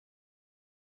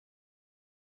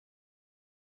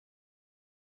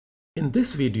In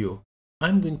this video,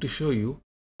 I'm going to show you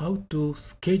how to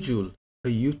schedule a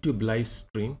YouTube live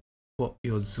stream for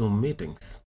your Zoom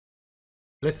meetings.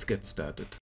 Let's get started.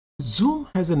 Zoom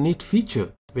has a neat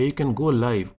feature where you can go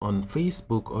live on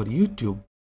Facebook or YouTube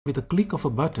with a click of a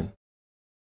button.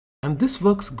 And this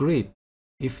works great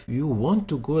if you want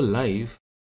to go live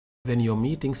when your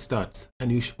meeting starts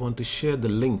and you want to share the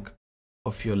link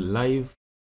of your live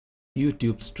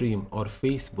YouTube stream or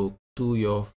Facebook to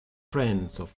your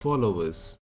friends or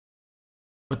followers.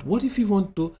 But what if you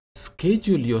want to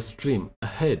schedule your stream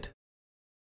ahead?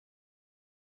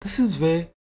 This is where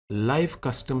live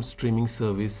custom streaming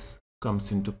service comes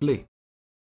into play.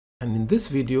 And in this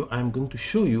video, I'm going to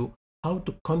show you how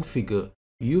to configure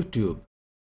YouTube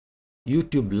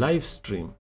live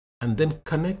stream and then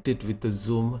connect it with the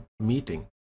Zoom meeting.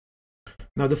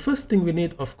 Now, the first thing we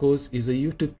need, of course, is a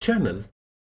YouTube channel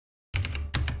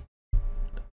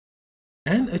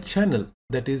and a channel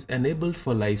that is enabled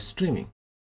for live streaming.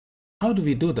 How do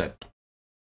we do that?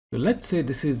 So let's say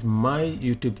this is my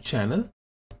YouTube channel.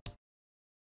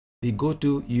 We go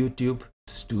to YouTube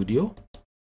Studio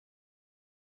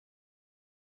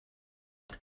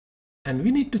and we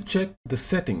need to check the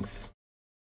settings,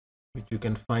 which you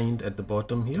can find at the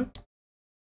bottom here.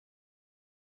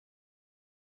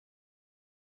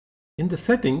 In the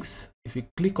settings, if you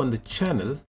click on the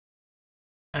channel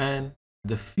and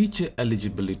the feature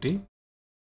eligibility,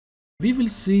 we will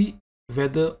see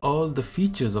whether all the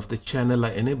features of the channel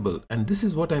are enabled. And this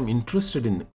is what I'm interested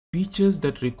in: features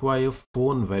that require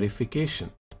phone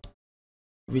verification,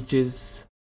 which is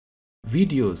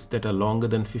videos that are longer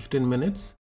than 15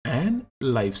 minutes and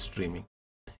live streaming.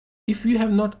 If you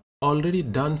have not already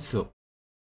done so,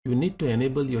 you need to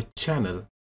enable your channel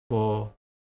for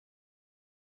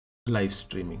live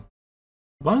streaming.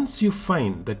 Once you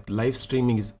find that live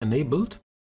streaming is enabled,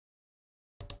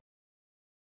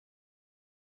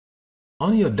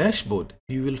 on your dashboard,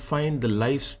 you will find the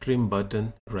live stream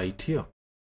button right here.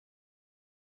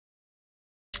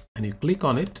 And you click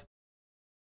on it.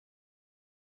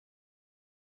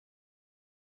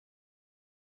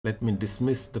 Let me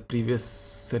dismiss the previous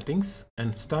settings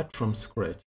and start from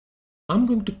scratch. I'm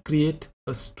going to create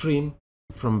a stream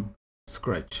from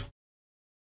scratch.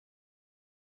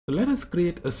 So let us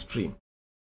create a stream.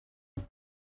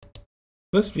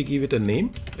 First, we give it a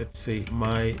name. Let's say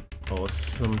My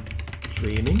Awesome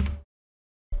Training.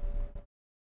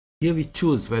 Here we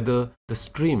choose whether the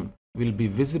stream will be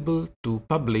visible to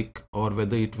public or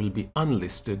whether it will be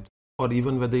unlisted or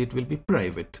even whether it will be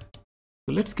private.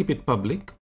 So let's keep it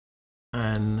public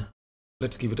and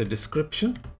let's give it a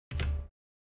description.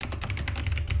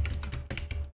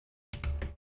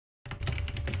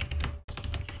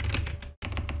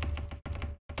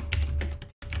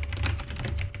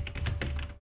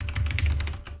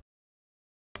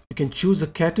 You can choose a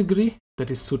category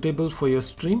that is suitable for your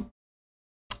stream,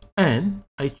 and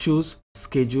I choose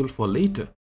schedule for later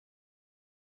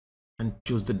and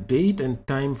choose the date and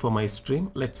time for my stream.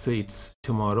 Let's say it's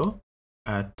tomorrow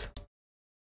at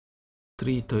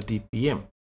 3:30 p.m.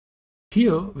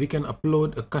 Here we can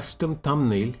upload a custom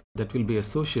thumbnail that will be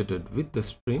associated with the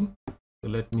stream. So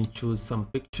let me choose some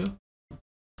picture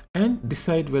and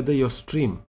decide whether your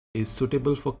stream is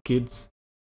suitable for kids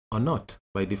or not.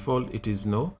 By default, it is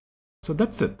no. So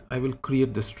that's it. I will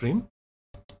create the stream.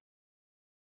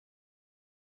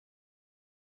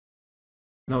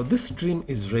 Now this stream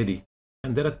is ready,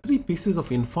 and there are 3 pieces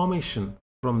of information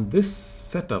from this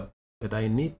setup that I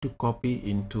need to copy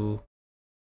into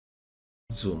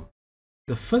Zoom.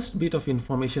 The first bit of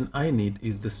information I need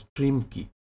is the stream key.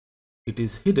 It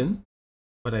is hidden,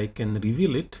 but I can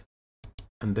reveal it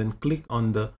and then click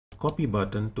on the copy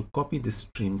button to copy the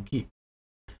stream key.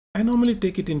 I normally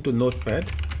take it into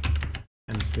Notepad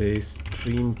and say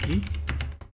stream key.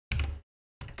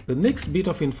 The next bit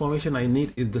of information I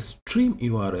need is the stream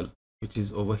URL, which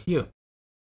is over here.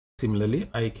 Similarly,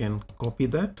 I can copy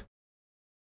that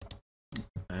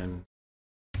and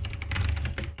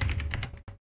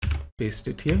paste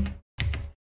it here.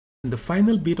 And the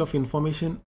final bit of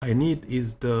information I need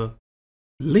is the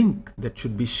link that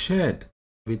should be shared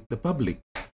with the public,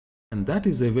 and that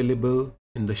is available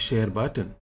in the share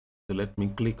button. So let me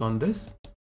click on this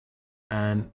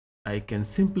and I can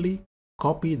simply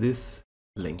copy this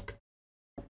link.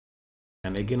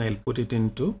 And again, I'll put it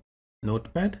into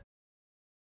Notepad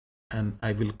and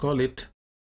I will call it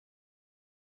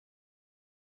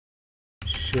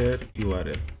share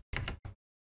URL.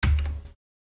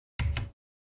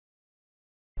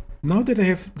 Now that I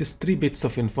have these 3 bits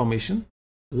of information,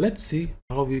 let's see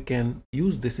how we can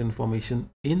use this information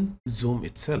in Zoom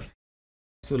itself.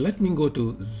 So let me go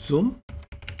to Zoom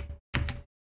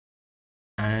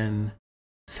and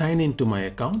sign into my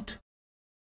account.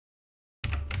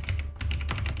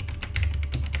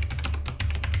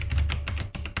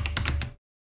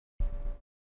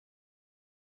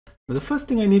 The first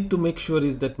thing I need to make sure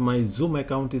is that my Zoom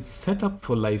account is set up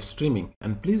for live streaming.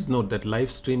 And please note that live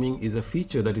streaming is a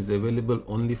feature that is available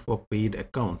only for paid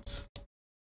accounts.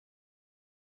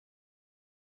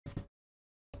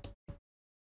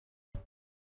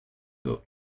 So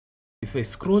if I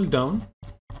scroll down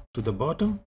to the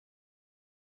bottom,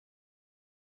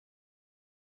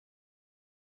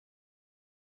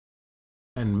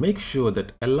 and make sure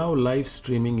that allow live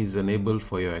streaming is enabled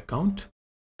for your account,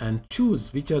 and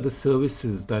choose which are the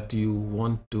services that you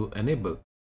want to enable.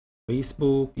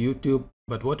 Facebook, YouTube,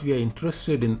 but what we are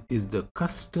interested in is the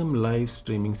custom live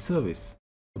streaming service.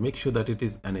 So make sure that it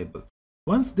is enabled.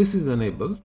 Once this is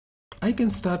enabled, I can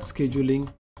start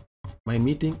scheduling my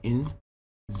meeting in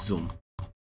Zoom.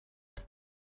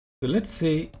 So let's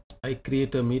say I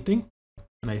create a meeting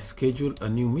and I schedule a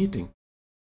new meeting.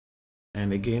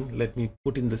 And again, let me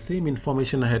put in the same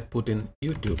information I had put in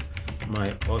YouTube,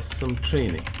 my awesome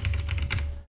training.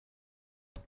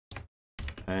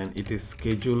 And it is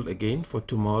scheduled again for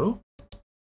tomorrow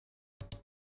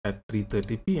at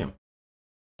 3:30 p.m.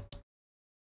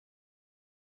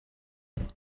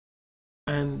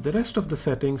 And the rest of the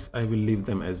settings, I will leave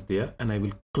them as they are, and I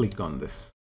will click on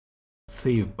this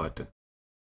save button.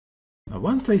 Now,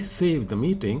 once I save the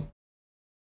meeting,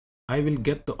 I will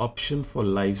get the option for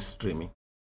live streaming.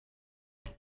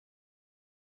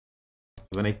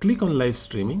 When I click on live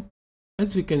streaming,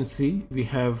 as we can see, we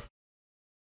have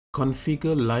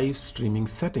configure live streaming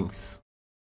settings.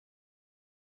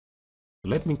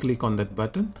 Let me click on that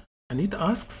button, and it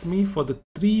asks me for the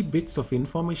 3 bits of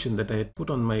information that I had put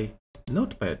on my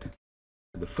notepad.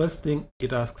 The first thing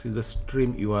it asks is the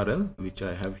stream URL, which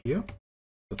I have here.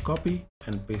 So copy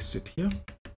and paste it here.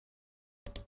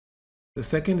 The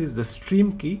second is the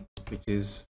stream key, which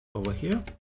is over here.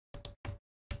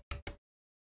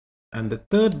 And the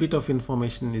third bit of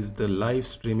information is the live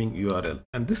streaming URL.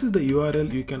 And this is the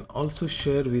URL you can also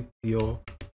share with your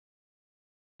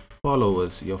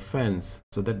followers, your fans,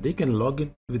 so that they can log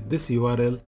in with this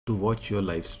URL to watch your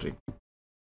live stream.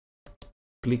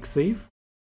 Click save,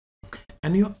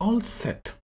 and you're all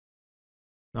set.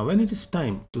 Now, when it is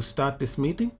time to start this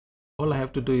meeting, all I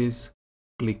have to do is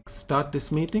click start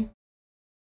this meeting,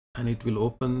 and it will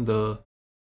open the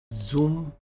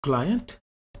Zoom client.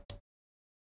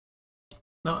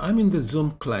 Now I'm in the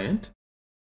Zoom client.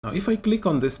 Now if I click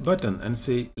on this button and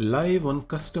say live on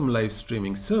custom live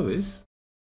streaming service,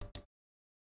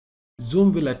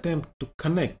 Zoom will attempt to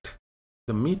connect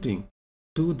the meeting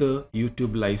to the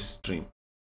YouTube live stream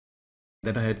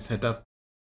that I had set up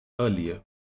earlier.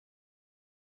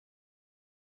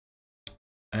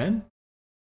 And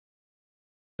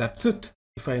that's it.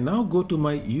 If I now go to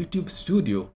my YouTube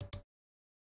studio,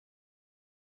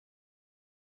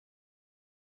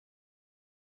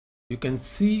 you can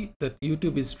see that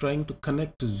YouTube is trying to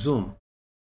connect to Zoom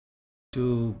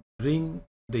to bring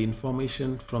the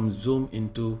information from Zoom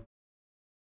into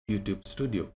YouTube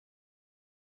Studio.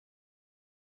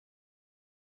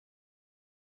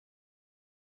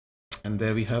 And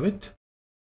there we have it.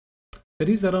 There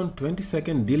is around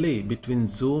 20-second delay between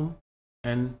Zoom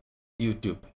and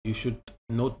YouTube. You should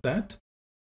note that.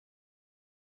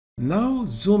 Now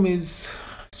Zoom is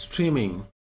streaming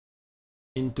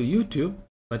into YouTube,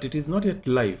 but it is not yet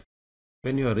live.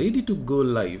 When you are ready to go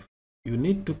live, you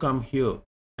need to come here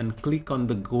and click on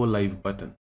the go live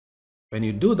button. When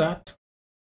you do that,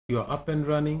 you are up and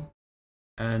running,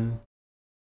 and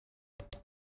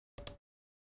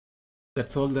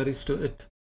that's all there is to it.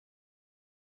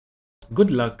 Good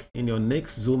luck in your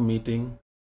next Zoom meeting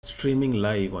streaming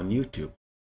live on YouTube.